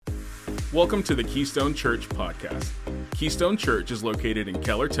Welcome to the Keystone Church podcast. Keystone Church is located in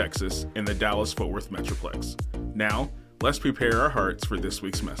Keller, Texas, in the Dallas-Fort Worth Metroplex. Now, let's prepare our hearts for this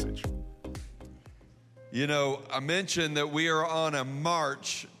week's message. You know, I mentioned that we are on a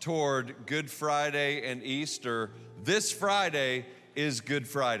march toward Good Friday and Easter. This Friday is Good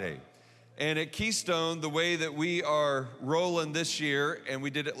Friday. And at Keystone, the way that we are rolling this year, and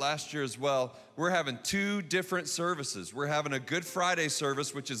we did it last year as well, we're having two different services. We're having a Good Friday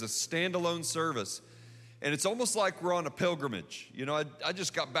service, which is a standalone service. And it's almost like we're on a pilgrimage. You know, I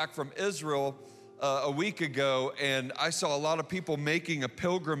just got back from Israel a week ago, and I saw a lot of people making a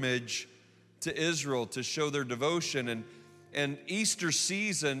pilgrimage to Israel to show their devotion. And Easter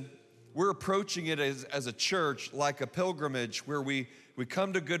season, we're approaching it as a church like a pilgrimage where we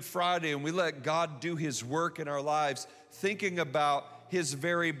come to Good Friday and we let God do His work in our lives, thinking about His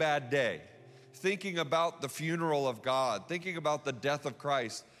very bad day, thinking about the funeral of God, thinking about the death of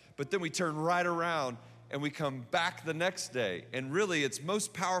Christ. But then we turn right around and we come back the next day. And really, it's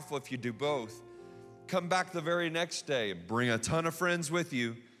most powerful if you do both. Come back the very next day and bring a ton of friends with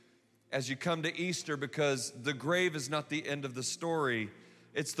you as you come to Easter, because the grave is not the end of the story.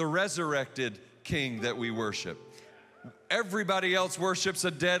 It's the resurrected King that we worship. Everybody else worships a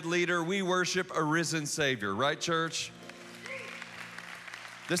dead leader. We worship a risen Savior, right, church?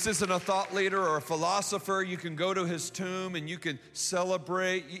 This isn't a thought leader or a philosopher. You can go to his tomb and you can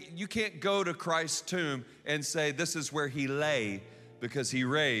celebrate. You can't go to Christ's tomb and say this is where he lay, because he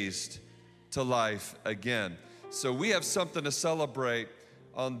raised to life again. So we have something to celebrate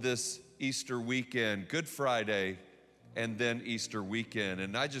on this Easter weekend, Good Friday, and then Easter weekend.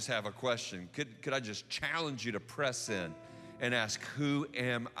 And I just have a question. Could I just challenge you to press in and ask, who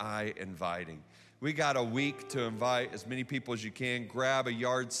am I inviting? We got a week to invite as many people as you can. Grab a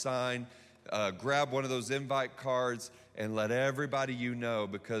yard sign, grab one of those invite cards, and let everybody you know,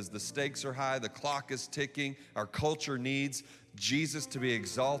 because the stakes are high, the clock is ticking. Our culture needs Jesus to be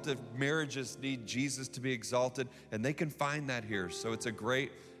exalted. Marriages need Jesus to be exalted, and they can find that here. So it's a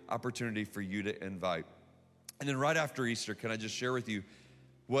great opportunity for you to invite. And then right after Easter, can I just share with you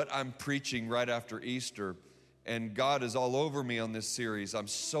what I'm preaching right after Easter? And God is all over me on this series. I'm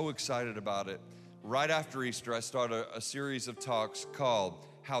so excited about it. Right after Easter, I start a series of talks called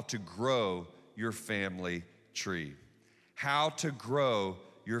How to Grow Your Family Tree. How to grow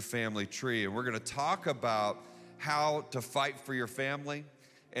your family tree. And we're going to talk about how to fight for your family.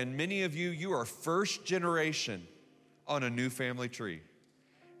 And many of you are first generation on a new family tree.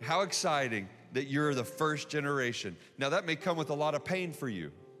 How exciting that you're the first generation. Now that may come with a lot of pain for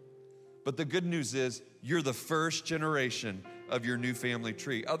you, but the good news is you're the first generation of your new family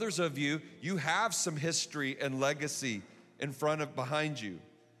tree. Others of you have some history and legacy behind you.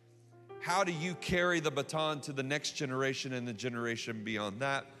 How do you carry the baton to the next generation and the generation beyond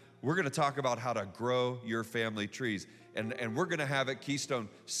that? We're gonna talk about how to grow your family trees. And we're gonna have at Keystone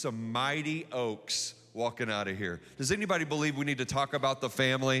some mighty oaks walking out of here. Does anybody believe we need to talk about the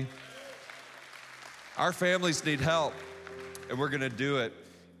family? Our families need help, and we're going to do it.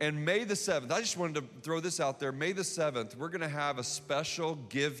 And May the 7th, I just wanted to throw this out there. May the 7th, we're going to have a special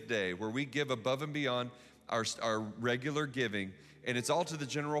give day where we give above and beyond our regular giving. And it's all to the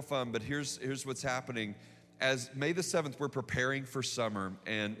general fund, but here's what's happening. As May the 7th, we're preparing for summer.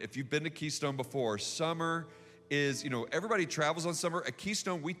 And if you've been to Keystone before, summer is, everybody travels on summer. At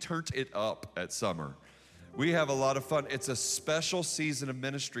Keystone, we turned it up at summer. We have a lot of fun. It's a special season of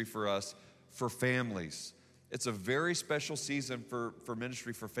ministry for us, for families. It's a very special season for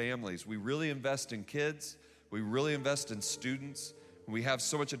ministry for families. We really invest in kids. We really invest in students. We have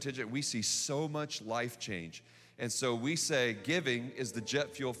so much attention. We see so much life change. And so we say giving is the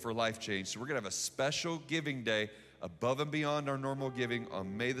jet fuel for life change. So we're going to have a special giving day above and beyond our normal giving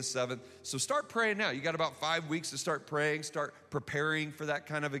on May the 7th. So start praying now. You got about 5 weeks to start praying, start preparing for that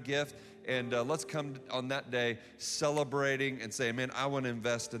kind of a gift. And let's come on that day celebrating and say, man, I want to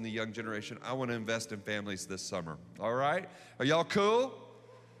invest in the young generation. I want to invest in families this summer. All right? Are y'all cool?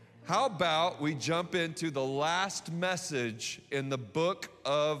 How about we jump into the last message in the book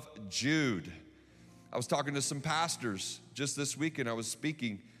of Jude? I was talking to some pastors just this weekend. I was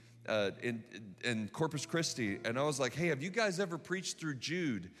speaking in Corpus Christi, and I was like, hey, have you guys ever preached through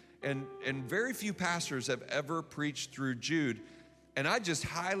Jude? And very few pastors have ever preached through Jude. And I just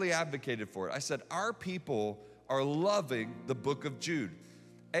highly advocated for it. I said, our people are loving the book of Jude.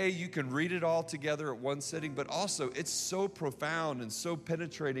 You can read it all together at one sitting, but also it's so profound and so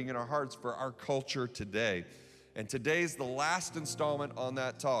penetrating in our hearts for our culture today. And today's the last installment on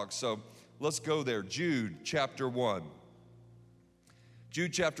that talk. So let's go there. Jude chapter 1.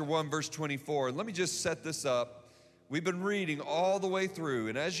 Jude chapter 1, verse 24. And let me just set this up We've been reading all the way through,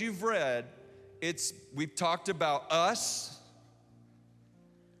 and as you've read, we've talked about us,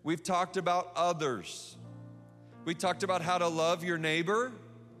 we've talked about others, we talked about how to love your neighbor,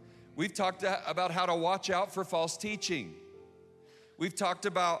 we've talked about how to watch out for false teaching, we've talked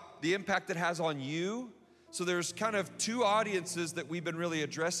about the impact it has on you. So there's kind of two audiences that we've been really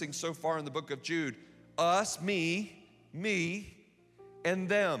addressing so far in the book of Jude: us, me, and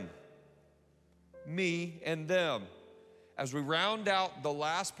them. Me and them. As we round out the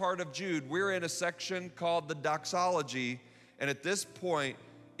last part of Jude, we're in a section called the doxology, and at this point,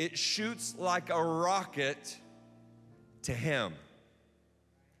 it shoots like a rocket to him.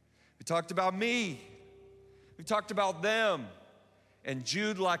 We talked about me, we talked about them, and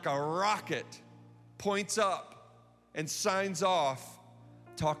Jude, like a rocket, points up and signs off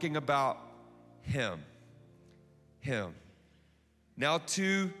talking about him. Him. Now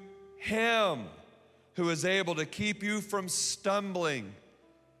to him who is able to keep you from stumbling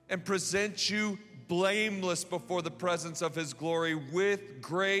and present you blameless before the presence of his glory with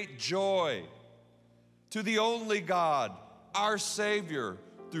great joy. To the only God, our Savior,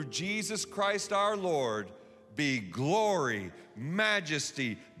 through Jesus Christ our Lord, be glory,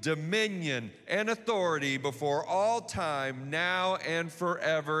 majesty, dominion, and authority before all time, now and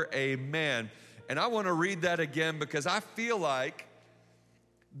forever. Amen. And I want to read that again because I feel like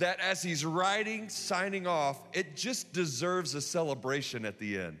that as he's writing, signing off, it just deserves a celebration at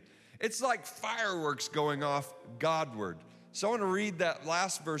the end. It's like fireworks going off Godward. So I want to read that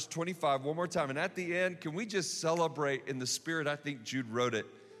last verse 25 one more time. And at the end, can we just celebrate in the spirit? I think Jude wrote it.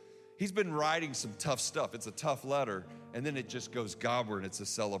 He's been writing some tough stuff. It's a tough letter. And then it just goes Godward. It's a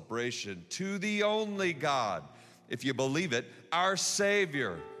celebration. To the only God, if you believe it, our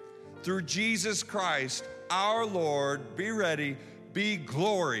Savior, through Jesus Christ, our Lord, be ready, be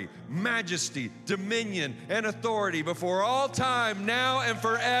glory, majesty, dominion, and authority before all time, now and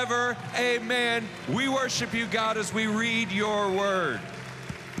forever. Amen. We worship you, God, as we read your word.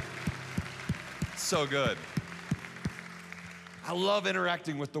 So good. I love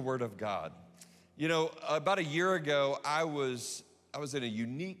interacting with the word of God. You know, about a year ago, I was in a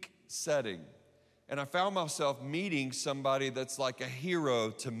unique setting, and I found myself meeting somebody that's like a hero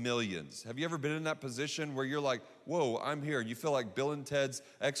to millions. Have you ever been in that position where you're like, whoa, I'm here, and you feel like Bill and Ted's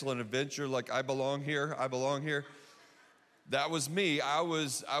Excellent Adventure, like I belong here, I belong here? That was me. I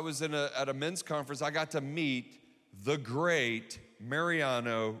was at a men's conference. I got to meet the great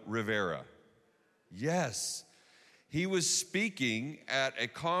Mariano Rivera. Yes. He was speaking at a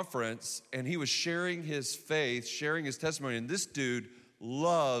conference, and he was sharing his faith, sharing his testimony, and this dude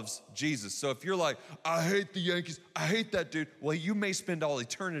loves Jesus. So if you're like, I hate the Yankees, I hate that dude, well, you may spend all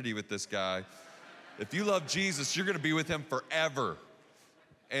eternity with this guy. If you love Jesus, you're going to be with him forever.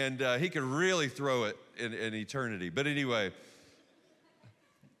 And he could really throw it in eternity. But anyway,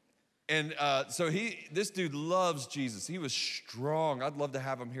 and so this dude loves Jesus. He was strong. I'd love to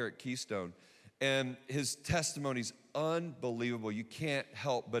have him here at Keystone. And his testimony's unbelievable. You can't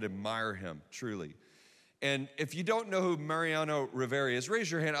help but admire him, truly. And if you don't know who Mariano Rivera is,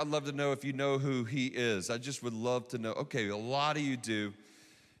 raise your hand. I'd love to know if you know who he is. I just would love to know. Okay, a lot of you do.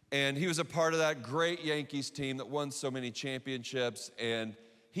 And he was a part of that great Yankees team that won so many championships. And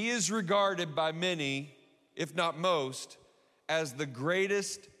he is regarded by many, if not most, as the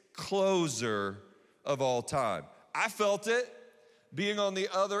greatest closer of all time. I felt it. Being on the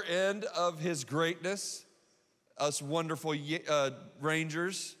other end of his greatness, us wonderful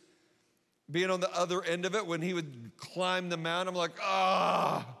Rangers, being on the other end of it when he would climb the mountain, I'm like,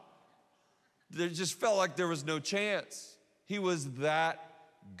 it just felt like there was no chance. He was that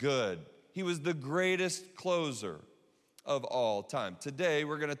good. He was the greatest closer of all time. Today,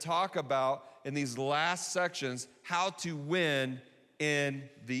 we're going to talk about, in these last sections, how to win in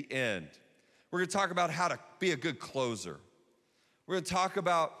the end. We're going to talk about how to be a good closer. We're going to talk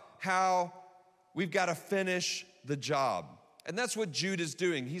about how we've got to finish the job. And that's what Jude is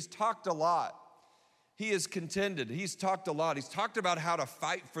doing. He's talked a lot. He has contended. He's talked a lot. He's talked about how to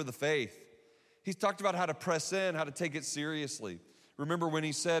fight for the faith. He's talked about how to press in, how to take it seriously. Remember when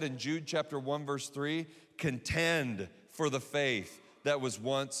he said in Jude chapter 1, verse 3, contend for the faith that was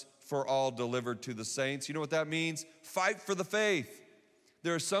once for all delivered to the saints. You know what that means? Fight for the faith.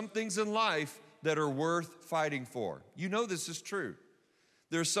 There are some things in life that are worth fighting for. You know this is true.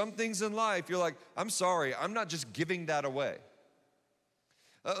 There are some things in life you're like, I'm sorry, I'm not just giving that away.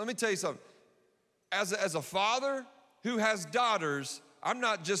 Let me tell you something. As a father who has daughters, I'm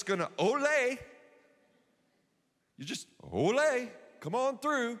not just gonna ole. You just ole, come on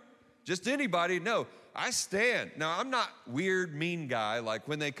through. Just anybody, no. I stand. Now, I'm not weird, mean guy. Like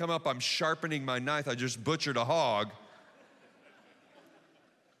when they come up, I'm sharpening my knife. I just butchered a hog.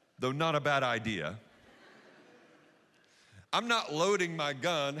 Though not a bad idea. I'm not loading my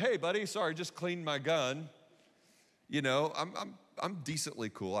gun. Hey, buddy, sorry, just cleaned my gun. You know, I'm decently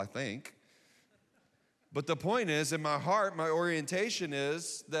cool, I think. But the point is, in my heart, my orientation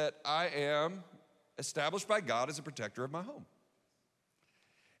is that I am established by God as a protector of my home.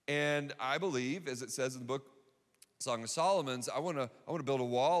 And I believe, as it says in the book Song of Solomon's, I want to build a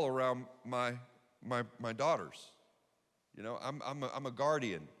wall around my daughters. You know, I'm a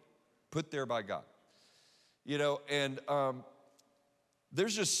guardian put there by God. You know, and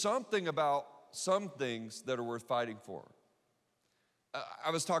there's just something about some things that are worth fighting for.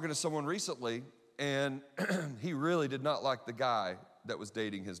 I was talking to someone recently, and he really did not like the guy that was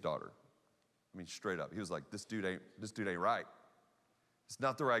dating his daughter. I mean, straight up. He was like, this dude ain't right. It's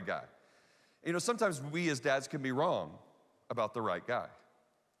not the right guy. You know, sometimes we as dads can be wrong about the right guy.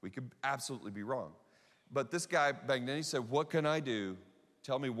 We could absolutely be wrong. But this guy banged in, he said, what can I do?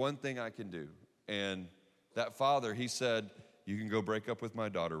 Tell me one thing I can do. And that father, he said, you can go break up with my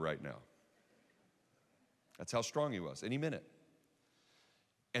daughter right now. That's how strong he was, and he meant it.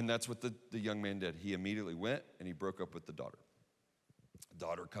 And that's what the young man did. He immediately went and he broke up with the daughter. The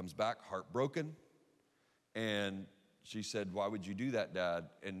daughter comes back heartbroken, and she said, why would you do that, Dad?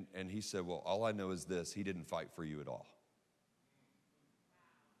 And he said, well, all I know is this, he didn't fight for you at all.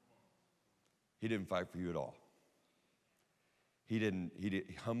 He didn't fight for you at all. You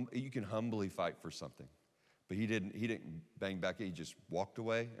can humbly fight for something, but he didn't bang back. He just walked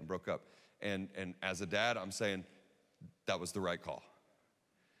away and broke up. And as a dad, I'm saying that was the right call.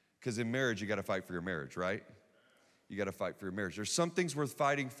 Because in marriage, you got to fight for your marriage, right? You got to fight for your marriage. There's some things worth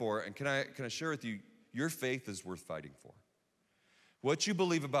fighting for, and can I share with you, your faith is worth fighting for. What you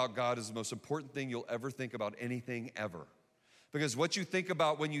believe about God is the most important thing you'll ever think about anything ever. Because what you think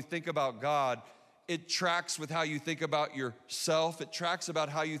about when you think about God, it tracks with how you think about yourself. It tracks about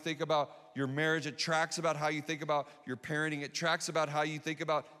how you think about your marriage. It tracks about how you think about your parenting. It tracks about how you think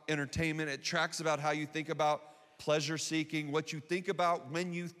about entertainment. It tracks about how you think about pleasure seeking. What you think about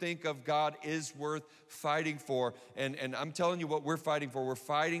when you think of God is worth fighting for. And I'm telling you what we're fighting for. We're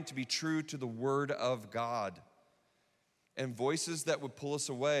fighting to be true to the Word of God. And voices that would pull us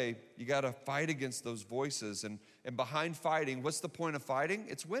away, you got to fight against those voices. And behind fighting, what's the point of fighting?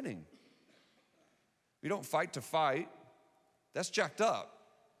 It's winning. We don't fight to fight. That's jacked up.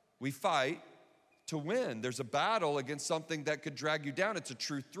 We fight to win. There's a battle against something that could drag you down. It's a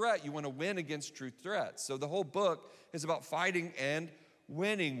true threat. You want to win against true threats. So the whole book is about fighting and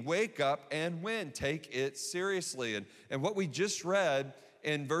winning. Wake up and win. Take it seriously. And what we just read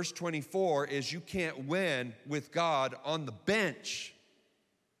in verse 24 is you can't win with God on the bench.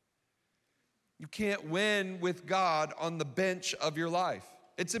 You can't win with God on the bench of your life.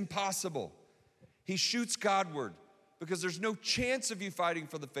 It's impossible. He shoots Godward. Because there's no chance of you fighting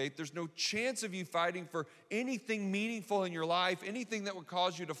for the faith. There's no chance of you fighting for anything meaningful in your life, anything that would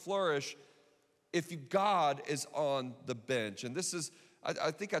cause you to flourish if God is on the bench. And this is, I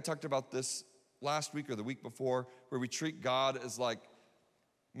think I talked about this last week or the week before, where we treat God as like,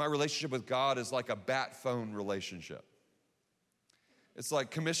 my relationship with God is like a bat phone relationship. It's like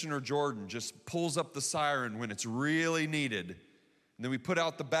Commissioner Jordan just pulls up the siren when it's really needed. And then we put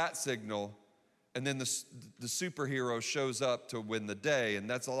out the bat signal. And then the superhero shows up to win the day. And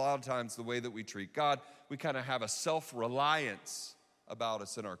that's a lot of times the way that we treat God. We kind of have a self-reliance about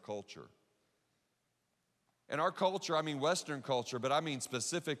us in our culture. And our culture, I mean Western culture, but I mean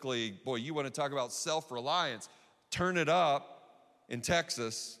specifically, boy, you want to talk about self-reliance. Turn it up in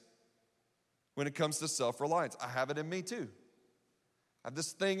Texas when it comes to self-reliance. I have it in me too. I have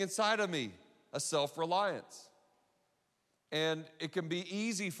this thing inside of me, a self-reliance. And it can be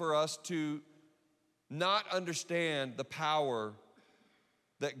easy for us to not understand the power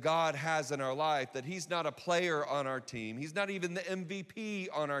that God has in our life, that He's not a player on our team. He's not even the MVP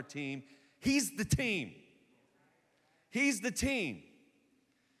on our team. He's the team. He's the team.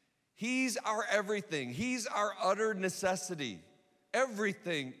 He's our everything. He's our utter necessity.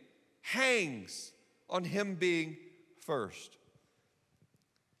 Everything hangs on Him being first.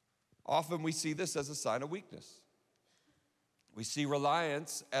 Often we see this as a sign of weakness. We see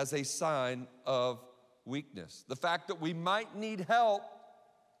reliance as a sign of weakness. The fact that we might need help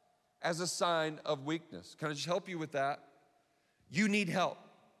as a sign of weakness. Can I just help you with that? You need help.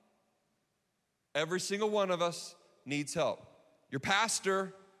 Every single one of us needs help. Your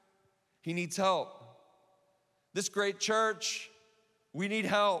pastor, he needs help. This great church, we need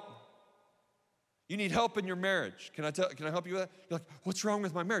help. You need help in your marriage. Can I help you with that? You're like, what's wrong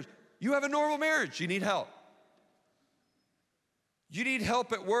with my marriage? You have a normal marriage. You need help. You need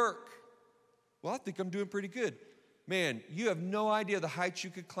help at work. Well, I think I'm doing pretty good. Man, you have no idea the heights you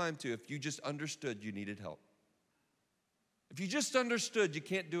could climb to if you just understood you needed help. If you just understood you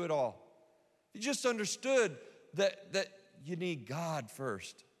can't do it all. If you just understood that you need God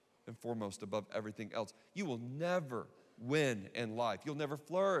first and foremost above everything else. You will never win in life. You'll never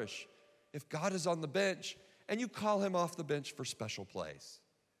flourish if God is on the bench and you call him off the bench for special plays.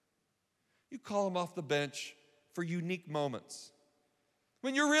 You call him off the bench for unique moments.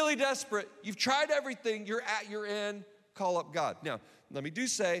 When you're really desperate, you've tried everything, you're at your end, call up God. Now, let me do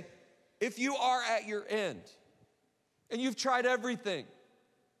say, if you are at your end and you've tried everything,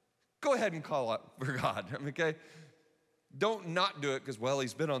 go ahead and call up for God, okay? Don't not do it because, well,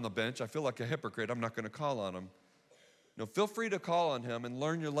 he's been on the bench. I feel like a hypocrite. I'm not going to call on him. No, feel free to call on him and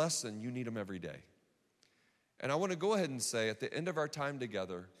learn your lesson. You need him every day. And I want to go ahead and say at the end of our time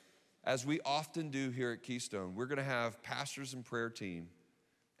together, as we often do here at Keystone, we're going to have pastors and prayer team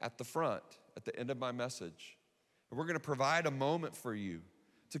at the front at the end of my message. And we're going to provide a moment for you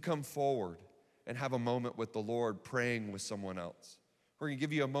to come forward and have a moment with the Lord praying with someone else. We're going to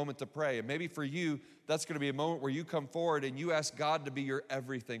give you a moment to pray. And maybe for you, that's going to be a moment where you come forward and you ask God to be your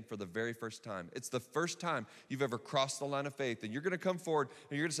everything for the very first time. It's the first time you've ever crossed the line of faith. And you're going to come forward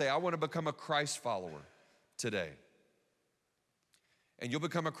and you're going to say, I want to become a Christ follower today. And you'll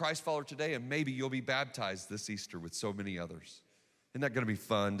become a Christ follower today, and maybe you'll be baptized this Easter with so many others. Isn't that going to be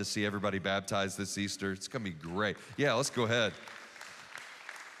fun to see everybody baptized this Easter? It's going to be great. Yeah, let's go ahead.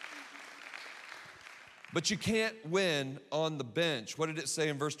 But you can't win on the bench. What did it say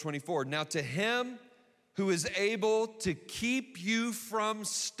in verse 24? Now to him who is able to keep you from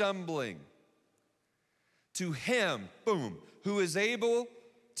stumbling. To him, boom, who is able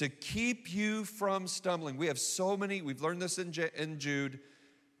to keep you from stumbling. We have so many, we've learned this in Jude,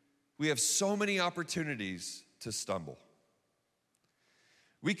 we have so many opportunities to stumble.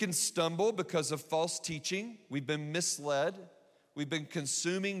 We can stumble because of false teaching. We've been misled. We've been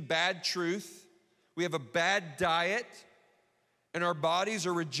consuming bad truth. We have a bad diet, and our bodies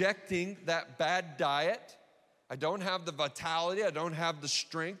are rejecting that bad diet. I don't have the vitality. I don't have the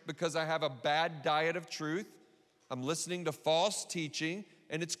strength because I have a bad diet of truth. I'm listening to false teaching,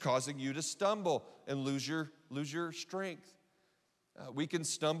 and it's causing you to stumble and lose your strength. We can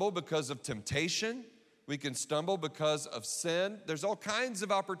stumble because of temptation. We can stumble because of sin. There's all kinds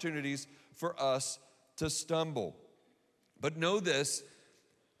of opportunities for us to stumble. But know this,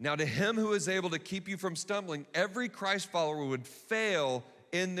 now to him who is able to keep you from stumbling, every Christ follower would fail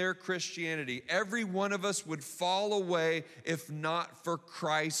in their Christianity. Every one of us would fall away if not for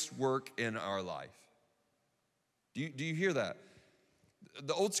Christ's work in our life. Do you hear that?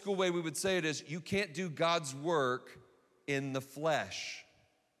 The old school way we would say it is, you can't do God's work in the flesh.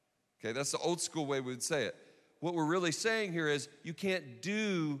 Okay, that's the old school way we would say it. What we're really saying here is, you can't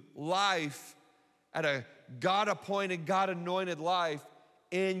do life at a God-appointed, God-anointed life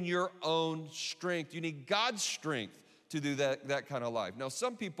in your own strength. You need God's strength to do that kind of life. Now,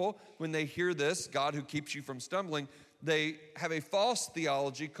 some people, when they hear this, God who keeps you from stumbling, they have a false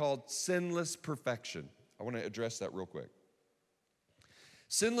theology called sinless perfection. I want to address that real quick.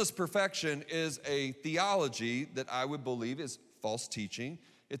 Sinless perfection is a theology that I would believe is false teaching.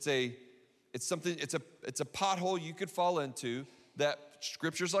 It's a pothole you could fall into, that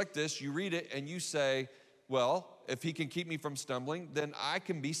scriptures like this, you read it and you say, well, if he can keep me from stumbling, then I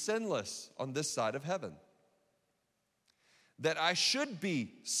can be sinless on this side of heaven. That I should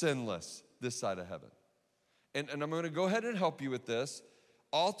be sinless this side of heaven. And I'm going to go ahead and help you with this.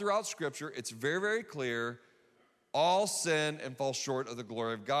 All throughout Scripture, it's very, very clear, all sin and fall short of the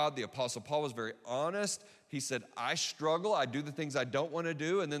glory of God. The Apostle Paul was very honest. He said, I struggle, I do the things I don't want to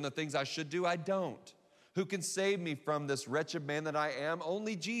do, and then the things I should do, I don't. Who can save me from this wretched man that I am?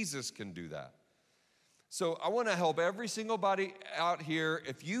 Only Jesus can do that. So I want to help every single body out here.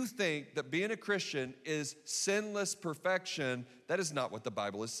 If you think that being a Christian is sinless perfection, that is not what the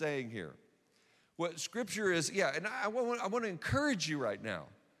Bible is saying here. What Scripture is, and I want to encourage you right now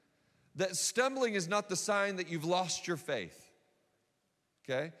that stumbling is not the sign that you've lost your faith,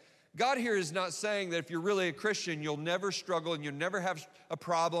 okay? God here is not saying that if you're really a Christian, you'll never struggle and you'll never have a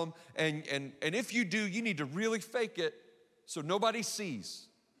problem, and if you do, you need to really fake it so nobody sees.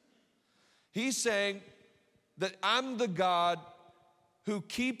 He's saying that I'm the God who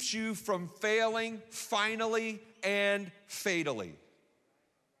keeps you from failing finally and fatally.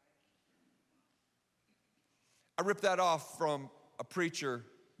 I ripped that off from a preacher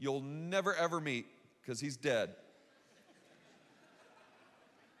you'll never ever meet because he's dead.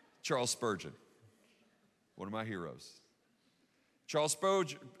 Charles Spurgeon, one of my heroes. Charles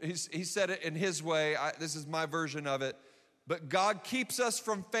Spurgeon, he said it in his way. This is my version of it. But God keeps us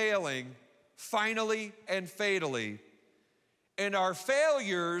from failing finally and fatally. And our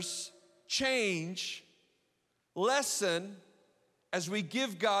failures change, lessen, as we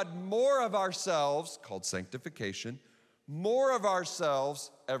give God more of ourselves, called sanctification, more of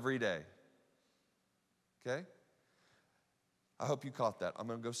ourselves every day. Okay? I hope you caught that. I'm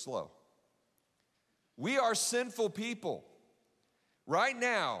going to go slow. We are sinful people. Right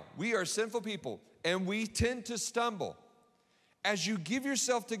now, we are sinful people, and we tend to stumble. As you give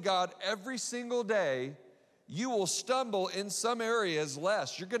yourself to God every single day, you will stumble in some areas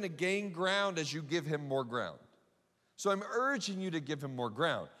less. You're going to gain ground as you give Him more ground. So I'm urging you to give Him more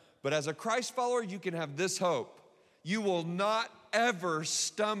ground. But as a Christ follower, you can have this hope. You will not ever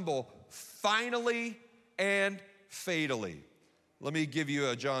stumble finally and fatally. Let me give you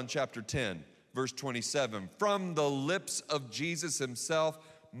a John chapter 10, verse 27. From the lips of Jesus Himself,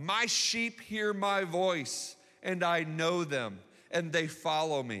 my sheep hear my voice, and I know them, and they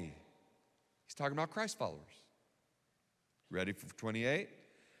follow me. He's talking about Christ followers. Ready for 28?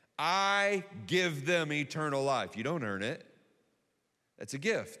 I give them eternal life. You don't earn it. That's a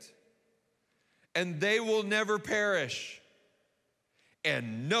gift. And they will never perish,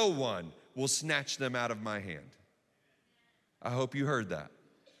 and no one will snatch them out of my hand. I hope you heard that.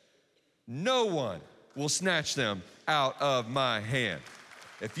 No one will snatch them out of my hand.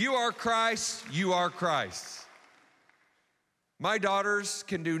 If you are Christ, you are Christ. My daughters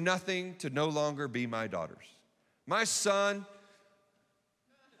can do nothing to no longer be my daughters. My son,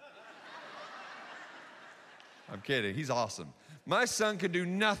 I'm kidding, he's awesome. My son can do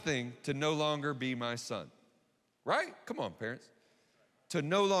nothing to no longer be my son. Right? Come on, parents. To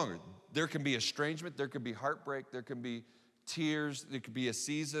no longer. There can be estrangement, there can be heartbreak, there can be tears, there could be a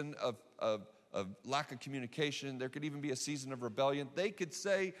season of lack of communication, there could even be a season of rebellion. They could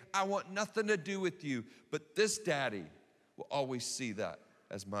say, I want nothing to do with you, but this daddy will always see that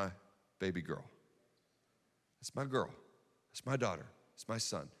as my baby girl. It's my girl, it's my daughter, it's my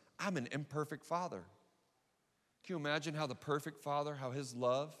son. I'm an imperfect father. Can you imagine how the perfect father, how his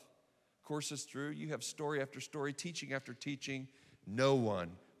love courses through? You have story after story, teaching after teaching. No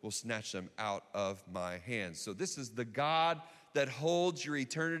one will snatch them out of my hands. So this is the God that holds your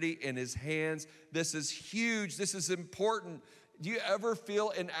eternity in His hands. This is huge. This is important. Do you ever feel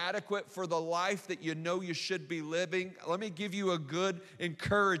inadequate for the life that you know you should be living? Let me give you a good,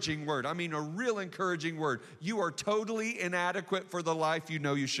 encouraging word. I mean, a real encouraging word. You are totally inadequate for the life you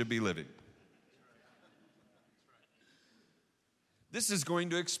know you should be living. This is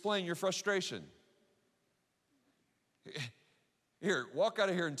going to explain your frustration. Here, walk out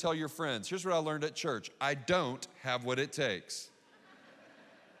of here and tell your friends, here's what I learned at church. I don't have what it takes.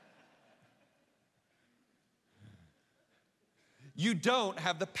 You don't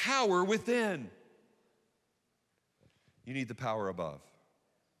have the power within. You need the power above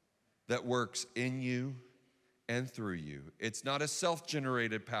that works in you and through you. It's not a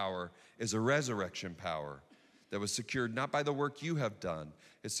self-generated power, it's a resurrection power that was secured not by the work you have done,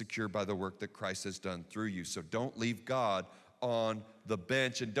 it's secured by the work that Christ has done through you. So don't leave God on the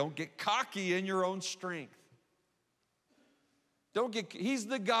bench, and don't get cocky in your own strength. He's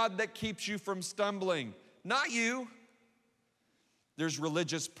the God that keeps you from stumbling, not you. There's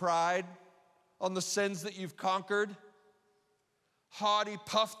religious pride on the sins that you've conquered, haughty,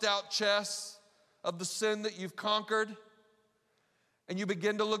 puffed out chests of the sin that you've conquered, and you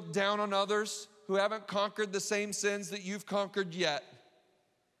begin to look down on others who haven't conquered the same sins that you've conquered yet.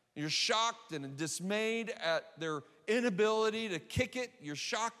 You're shocked and dismayed at their inability to kick it. You're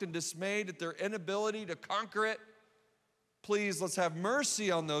shocked and dismayed at their inability to conquer it. Please, let's have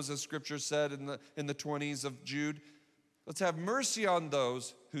mercy on those, as Scripture said in the 20s of Jude. Let's have mercy on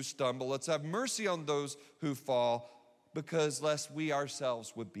those who stumble. Let's have mercy on those who fall, because lest we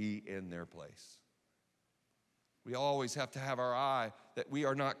ourselves would be in their place. We always have to have our eye that we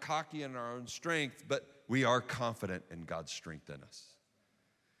are not cocky in our own strength, but we are confident in God's strength in us.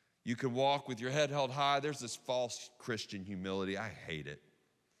 You can walk with your head held high. There's this false Christian humility. I hate it.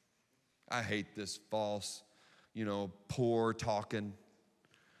 I hate this false, poor talking.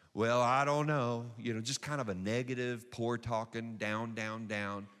 Well, I don't know. Just kind of a negative, poor talking, down, down,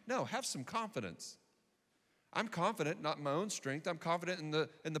 down. No, have some confidence. I'm confident, not in my own strength. I'm confident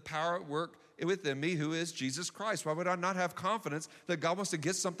in the power at work within me, who is Jesus Christ. Why would I not have confidence that God wants to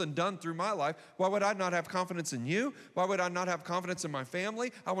get something done through my life? Why would I not have confidence in you? Why would I not have confidence in my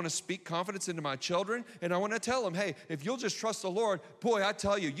family? I want to speak confidence into my children, and I want to tell them, hey, if you'll just trust the Lord, boy, I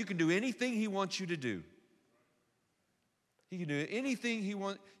tell you, you can do anything He wants you to do. He can do anything He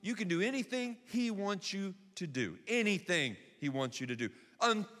wants. You can do anything He wants you to do. Anything he wants you to do.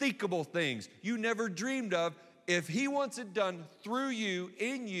 Unthinkable things you never dreamed of. If he wants it done through you,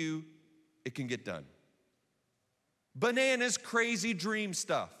 in you, it can get done. Bananas, crazy dream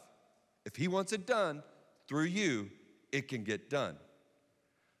stuff. If he wants it done through you, it can get done.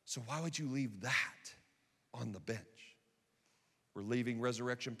 So why would you leave that on the bench? We're leaving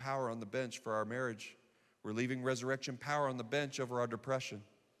resurrection power on the bench for our marriage. We're leaving resurrection power on the bench over our depression.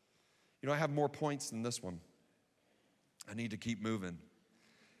 You know, I have more points than this one. I need to keep moving.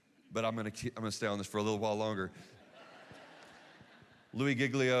 But I'm gonna stay on this for a little while longer. Louis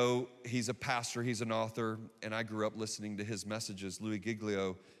Giglio, he's a pastor, he's an author, and I grew up listening to his messages. Louis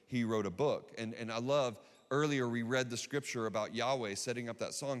Giglio, he wrote a book. And I love, earlier we read the scripture about Yahweh, setting up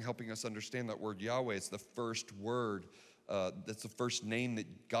that song, helping us understand that word Yahweh. It's the first word, that's the first name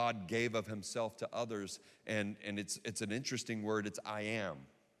that God gave of himself to others. And it's an interesting word, it's I am,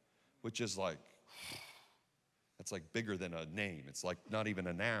 which is like, that's like bigger than a name. It's like not even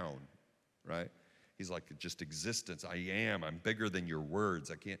a noun, right? He's like just existence. I am. I'm bigger than your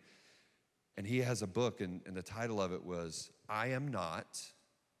words. I can't. And he has a book, and the title of it was, I am not,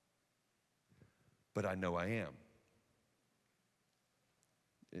 but I know I am.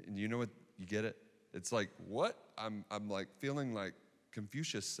 And you know what? You get it? It's like, what? I'm like feeling like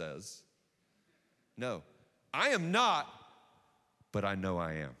Confucius says. No, I am not, but I know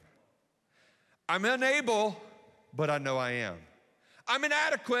I am. I'm unable, but I know I am. I'm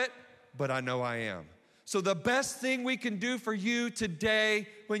inadequate, but I know I am. So the best thing we can do for you today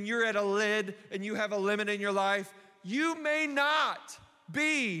when you're at a lid and you have a limit in your life, you may not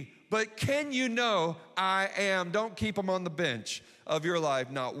be, but can you know I am? Don't keep them on the bench of your life,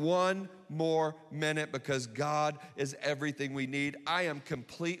 not one more minute, because God is everything we need. I am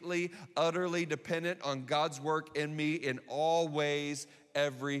completely, utterly dependent on God's work in me in all ways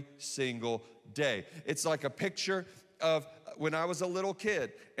every single day. It's like a picture of when I was a little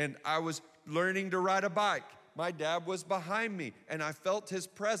kid and I was learning to ride a bike. My dad was behind me and I felt his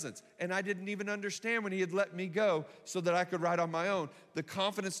presence, and I didn't even understand when he had let me go so that I could ride on my own. The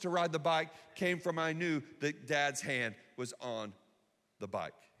confidence to ride the bike came from I knew that Dad's hand was on the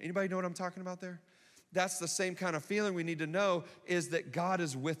bike. Anybody know what I'm talking about there? That's the same kind of feeling we need to know, is that God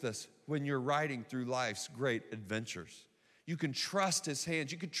is with us when you're riding through life's great adventures. You can trust his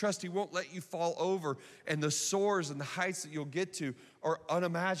hands. You can trust he won't let you fall over. And the soars and the heights that you'll get to are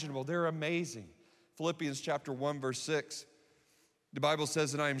unimaginable. They're amazing. Philippians chapter 1, verse 6. The Bible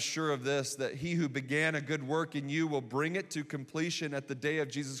says, and I am sure of this, that he who began a good work in you will bring it to completion at the day of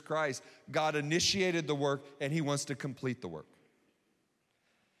Jesus Christ. God initiated the work, and he wants to complete the work.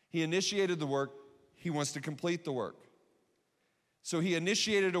 He initiated the work. He wants to complete the work. So he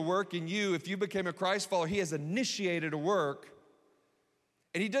initiated a work in you. If you became a Christ follower, he has initiated a work.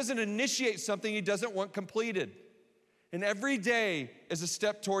 And he doesn't initiate something he doesn't want completed. And every day is a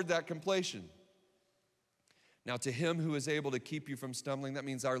step toward that completion. Now, to him who is able to keep you from stumbling, that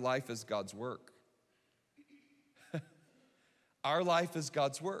means our life is God's work. Our life is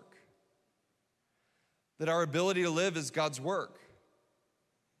God's work. That our ability to live is God's work.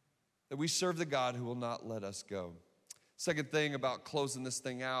 That we serve the God who will not let us go. Second thing about closing this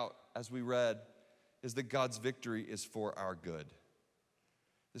thing out, as we read, is that God's victory is for our good.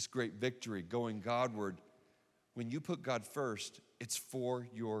 This great victory, going Godward, when you put God first, it's for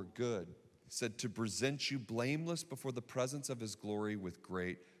your good. He said, to present you blameless before the presence of his glory with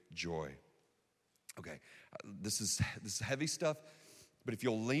great joy. Okay, this is heavy stuff, but if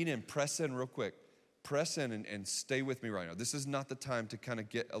you'll lean in, press in real quick. Press in and stay with me right now. This is not the time to kind of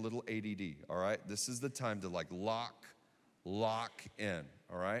get a little ADD, all right? This is the time to like lock in,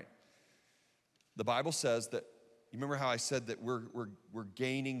 all right? The Bible says that, you remember how I said that we're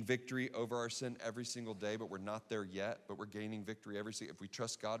gaining victory over our sin every single day, but we're not there yet, but we're gaining victory if we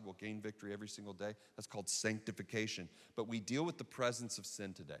trust God, we'll gain victory every single day. That's called sanctification. But we deal with the presence of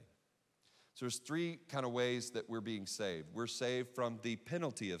sin today. So there's three kind of ways that we're being saved. We're saved from the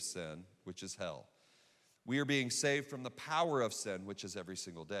penalty of sin, which is hell. We are being saved from the power of sin, which is every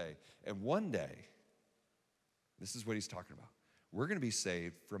single day. And one day, this is what he's talking about, we're going to be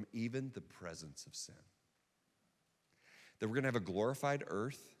saved from even the presence of sin. That we're going to have a glorified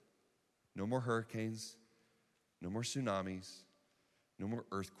earth, no more hurricanes, no more tsunamis, no more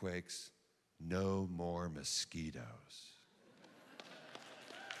earthquakes, no more mosquitoes.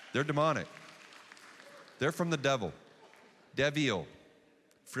 They're demonic. They're from the devil. Devil.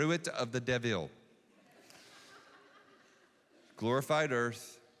 Fruit of the devil. Glorified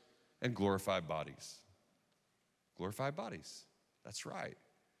earth and glorified bodies. Glorified bodies. That's right.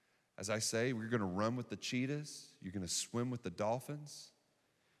 As I say, we're going to run with the cheetahs. You're going to swim with the dolphins.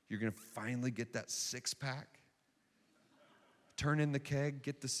 You're going to finally get that six-pack. turn in the keg,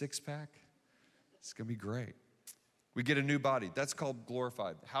 get the six-pack. It's going to be great. We get a new body. That's called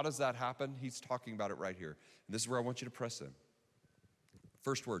glorified. How does that happen? He's talking about it right here. And this is where I want you to press in.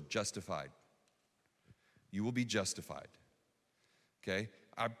 First word, justified. You will be justified. Okay?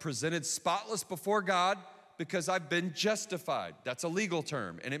 I'm presented spotless before God because I've been justified. That's a legal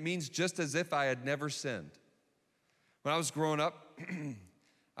term, and it means just as if I had never sinned. When I was growing up,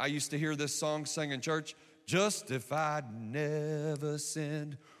 I used to hear this song sung in church, justified, never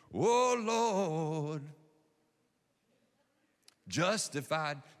sinned, oh Lord.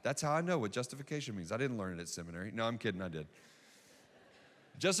 Justified. That's how I know what justification means. I didn't learn it at seminary. No, I'm kidding, I did.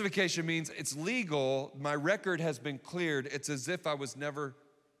 Justification means it's legal. My record has been cleared. It's as if I was never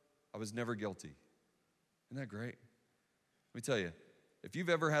guilty. Isn't that great? Let me tell you, if you've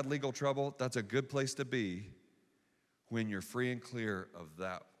ever had legal trouble, that's a good place to be when you're free and clear of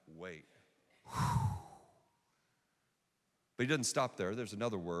that weight. But he doesn't stop there. There's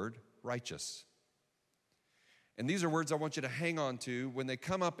another word, righteous. And these are words I want you to hang on to. When they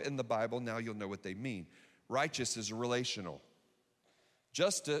come up in the Bible, now you'll know what they mean. Righteous is relational.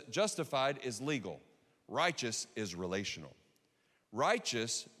 Justified is legal. Righteous is relational.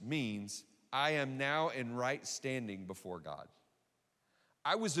 Righteous means I am now in right standing before God.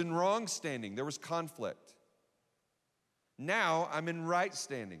 I was in wrong standing. There was conflict. Now I'm in right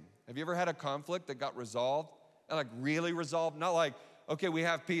standing. Have you ever had a conflict that got resolved? And like really resolved? Not like, okay, we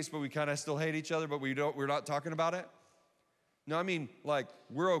have peace, but we kind of still hate each other, but we're not talking about it? No, I mean like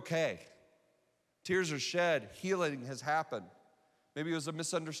we're okay. Tears are shed. Healing has happened. Maybe it was a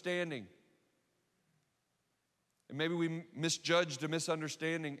misunderstanding. And maybe we misjudged a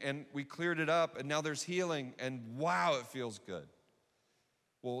misunderstanding and we cleared it up and now there's healing and wow, it feels good.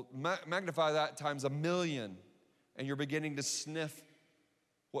 Well, magnify that times 1,000,000 and you're beginning to sniff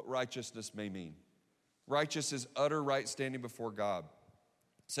what righteousness may mean. Righteous is utter right standing before God.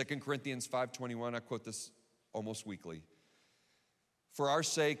 2 Corinthians 5:21, I quote this almost weekly. For our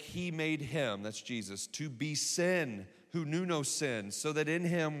sake, he made him, that's Jesus, to be sin who knew no sin, so that in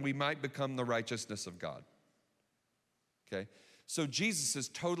him we might become the righteousness of God. Okay? So Jesus is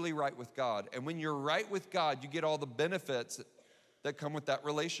totally right with God. And when you're right with God, you get all the benefits that come with that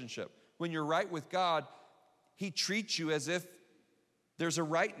relationship. When you're right with God, he treats you as if there's a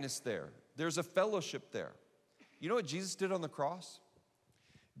rightness there. There's a fellowship there. You know what Jesus did on the cross?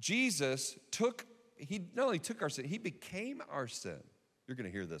 Jesus he not only took our sin, he became our sin. You're going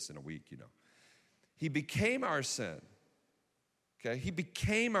to hear this in a week, you know. He became our sin. Okay? He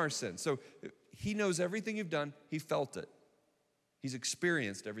became our sin. So he knows everything you've done. He felt it. He's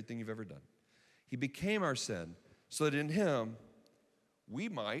experienced everything you've ever done. He became our sin so that in him we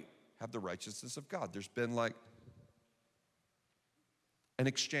might have the righteousness of God. There's been like an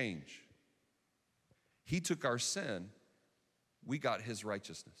exchange. He took our sin. We got his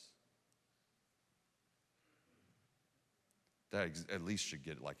righteousness. That at least should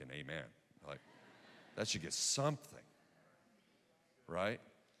get like an amen. Like, that should get something, right?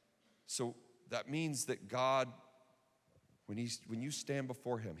 So that means that God, when you stand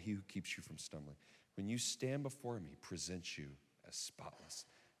before him, he who keeps you from stumbling. When you stand before him, he presents you as spotless.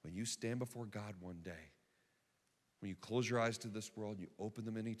 When you stand before God one day, when you close your eyes to this world and you open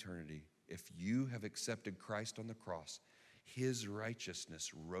them in eternity, if you have accepted Christ on the cross, his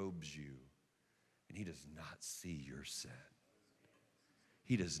righteousness robes you, and he does not see your sin.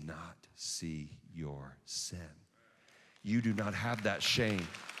 He does not see your sin. You do not have that shame.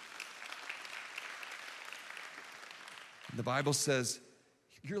 The Bible says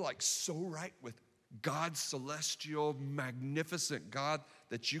you're like so right with God's celestial, magnificent God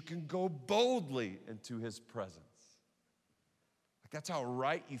that you can go boldly into his presence. Like that's how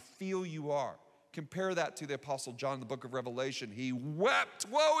right you feel you are. Compare that to the Apostle John in the book of Revelation. He wept,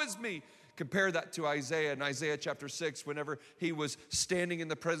 woe is me. Compare that to Isaiah in Isaiah chapter 6. Whenever he was standing in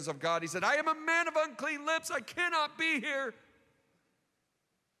the presence of God, he said, I am a man of unclean lips. I cannot be here.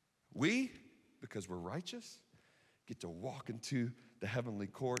 We, because we're righteous, get to walk into the heavenly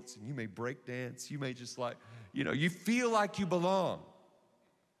courts, and you may break dance. You may just like, you feel like you belong.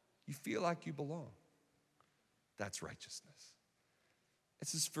 You feel like you belong. That's righteousness.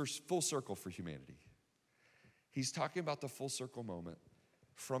 It's his first full circle for humanity. He's talking about the full circle moment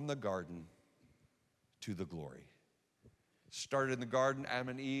from the garden to the glory. Started in the garden, Adam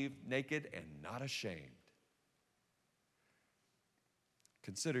and Eve, naked and not ashamed.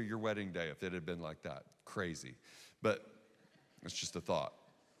 Consider your wedding day if it had been like that. Crazy. But it's just a thought.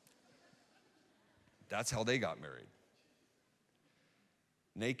 That's how they got married.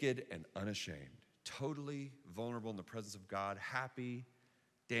 Naked and unashamed. Totally vulnerable in the presence of God. Happy,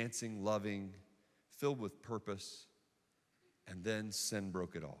 dancing, loving, filled with purpose. And then sin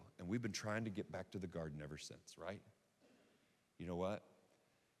broke it all. And we've been trying to get back to the garden ever since, right? You know what?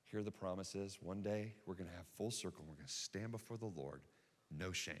 Here the promise is, one day we're going to have full circle. We're going to stand before the Lord.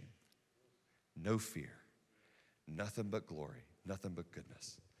 No shame, no fear, nothing but glory, nothing but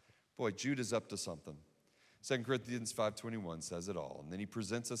goodness. Boy, Jude is up to something. 2 Corinthians 5:21 says it all. And then he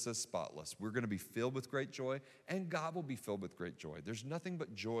presents us as spotless. We're going to be filled with great joy, and God will be filled with great joy. There's nothing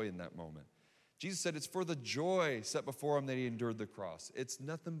but joy in that moment. Jesus said it's for the joy set before him that he endured the cross. It's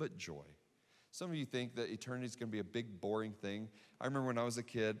nothing but joy. Some of you think that eternity is going to be a big, boring thing. I remember when I was a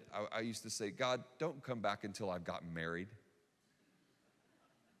kid, I used to say, God, don't come back until I've gotten married.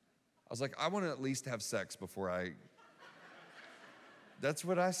 I was like, I want to at least have sex before I... That's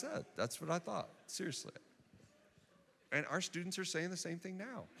what I said. That's what I thought. Seriously. And our students are saying the same thing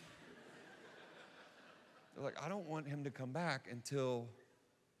now. They're like, I don't want him to come back until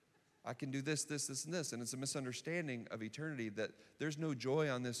I can do this, this, this, and this. And it's a misunderstanding of eternity that there's no joy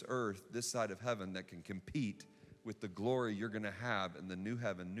on this earth, this side of heaven, that can compete with the glory you're going to have in the new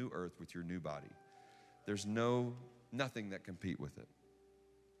heaven, new earth with your new body. There's nothing that compete with it.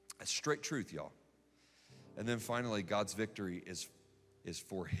 That's straight truth, y'all. And then finally, God's victory is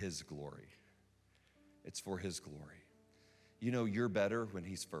for his glory. It's for his glory. You know, you're better when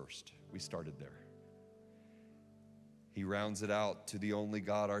he's first. We started there. He rounds it out. To the only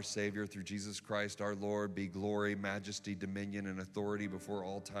God, our Savior, through Jesus Christ, our Lord, be glory, majesty, dominion, and authority before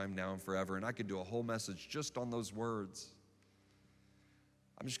all time, now and forever. And I could do a whole message just on those words.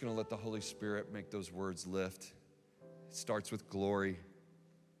 I'm just going to let the Holy Spirit make those words lift. It starts with glory,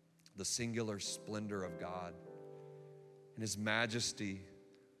 the singular splendor of God, and his majesty,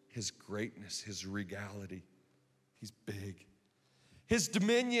 his greatness, his regality. He's big. His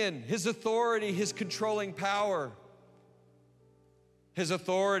dominion, his authority, his controlling power. His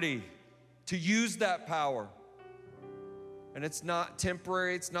authority to use that power. And it's not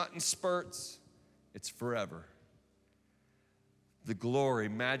temporary, it's not in spurts, it's forever. The glory,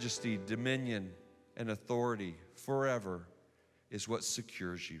 majesty, dominion, and authority forever is what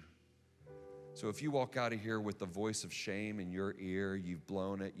secures you. So if you walk out of here with the voice of shame in your ear, you've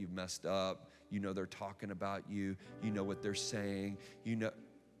blown it, you've messed up, you know they're talking about you, you know what they're saying, you got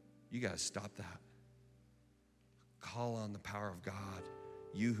to stop that. Call on the power of God.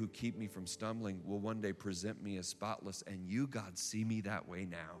 You who keep me from stumbling will one day present me as spotless, and you, God, see me that way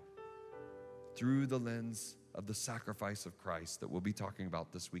now through the lens of the sacrifice of Christ that we'll be talking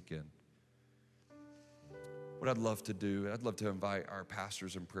about this weekend. What I'd love to do, I'd love to invite our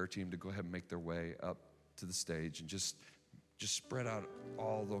pastors and prayer team to go ahead and make their way up to the stage and just spread out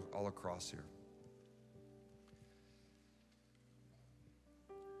all across here.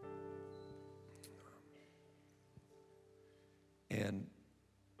 And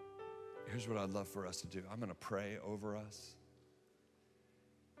here's what I'd love for us to do. I'm going to pray over us.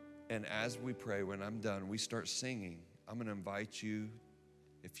 And as we pray, when I'm done, we start singing. I'm going to invite you,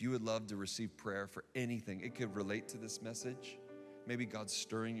 if you would love to receive prayer for anything, it could relate to this message. Maybe God's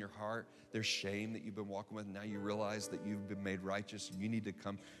stirring your heart. There's shame that you've been walking with. Now you realize that you've been made righteous. And you need to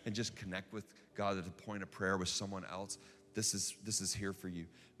come and just connect with God at a point of prayer with someone else. This is here for you.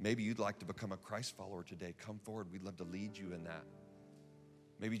 Maybe you'd like to become a Christ follower today. Come forward. We'd love to lead you in that.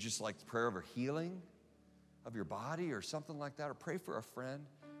 Maybe just like prayer over healing of your body or something like that, or pray for a friend.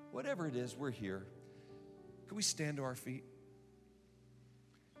 Whatever it is, we're here. Can we stand to our feet?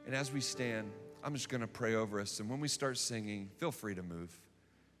 And as we stand, I'm just going to pray over us. And when we start singing, feel free to move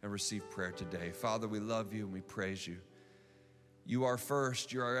and receive prayer today. Father, we love you and we praise you. You are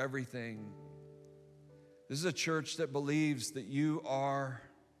first. You are everything. This is a church that believes that you are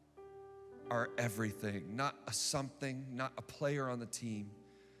our everything, not a something, not a player on the team.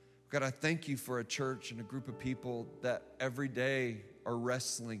 God, I thank you for a church and a group of people that every day are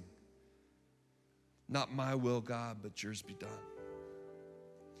wrestling. Not my will, God, but yours be done.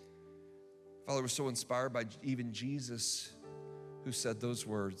 Father, we're so inspired by even Jesus who said those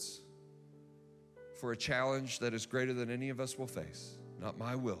words for a challenge that is greater than any of us will face. Not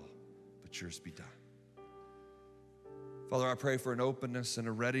my will, but yours be done. Father, I pray for an openness and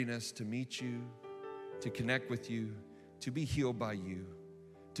a readiness to meet you, to connect with you, to be healed by you,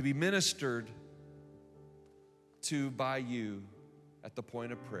 to be ministered to by you at the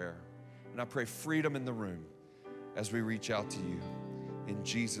point of prayer. And I pray freedom in the room as we reach out to you. In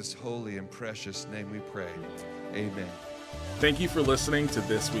Jesus' holy and precious name we pray. Amen. Thank you for listening to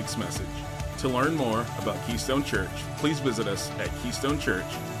this week's message. To learn more about Keystone Church, please visit us at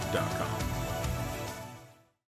keystonechurch.com.